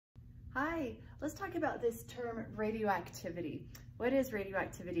Hi, let's talk about this term radioactivity. What is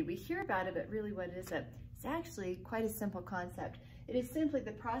radioactivity? We hear about it, but really what is it? It's actually quite a simple concept. It is simply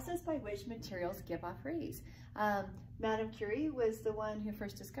the process by which materials give off rays. Madame Curie was the one who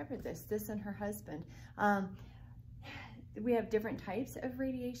first discovered this and her husband. We have different types of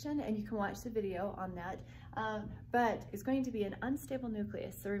radiation, and you can watch the video on that, but it's going to be an unstable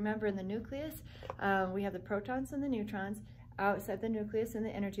nucleus. So remember, in the nucleus, we have the protons and the neutrons. Outside the nucleus and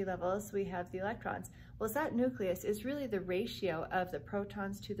the energy levels, we have the electrons. Well, that nucleus is really the ratio of the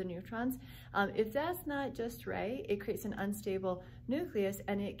protons to the neutrons. If that's not just right, it creates an unstable nucleus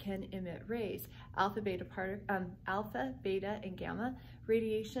and it can emit rays, alpha, beta, and gamma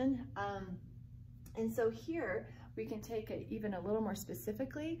radiation. And so here we can take it even a little more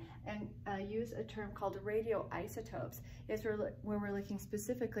specifically and use a term called radioisotopes. It's when we're looking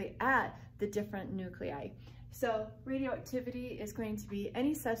specifically at the different nuclei. So radioactivity is going to be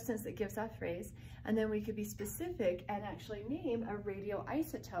any substance that gives off rays, and then we could be specific and actually name a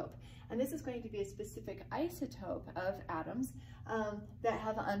radioisotope. And this is going to be a specific isotope of atoms that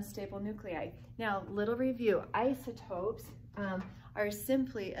have unstable nuclei. Now, little review, isotopes are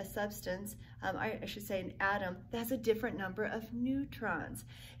simply a substance, I should say an atom, that has a different number of neutrons.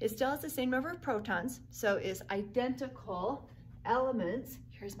 It still has the same number of protons, so it's identical elements.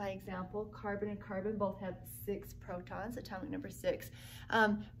 Here's my example, carbon and carbon both have 6 protons, atomic number 6.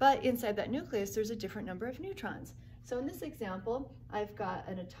 But inside that nucleus, there's a different number of neutrons. So in this example, I've got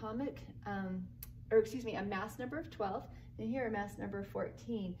an a mass number of 12, and here a mass number of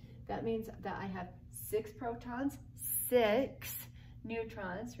 14. That means that I have 6 protons, 6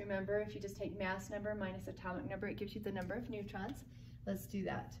 neutrons. Remember, if you just take mass number minus atomic number, it gives you the number of neutrons. Let's do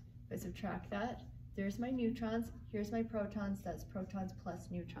that. If I subtract that, there's my neutrons, here's my protons, that's protons plus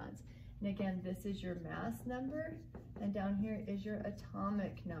neutrons. And again, this is your mass number, and down here is your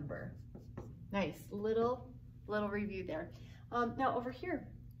atomic number. Nice, little review there. Now over here,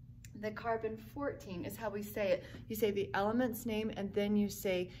 the carbon 14 is how we say it. You say the element's name and then you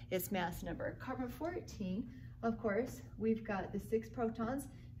say its mass number. Carbon 14, of course, we've got the 6 protons.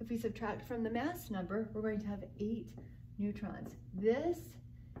 If we subtract from the mass number, we're going to have 8 neutrons. This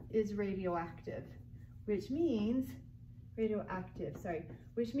is radioactive, which means it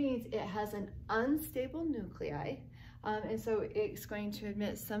has an unstable nuclei, and so it's going to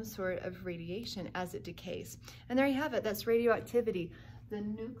emit some sort of radiation as it decays. And there you have it, that's radioactivity. The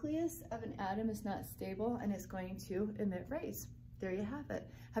nucleus of an atom is not stable and it's going to emit rays. There you have it.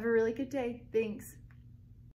 Have a really good day. Thanks.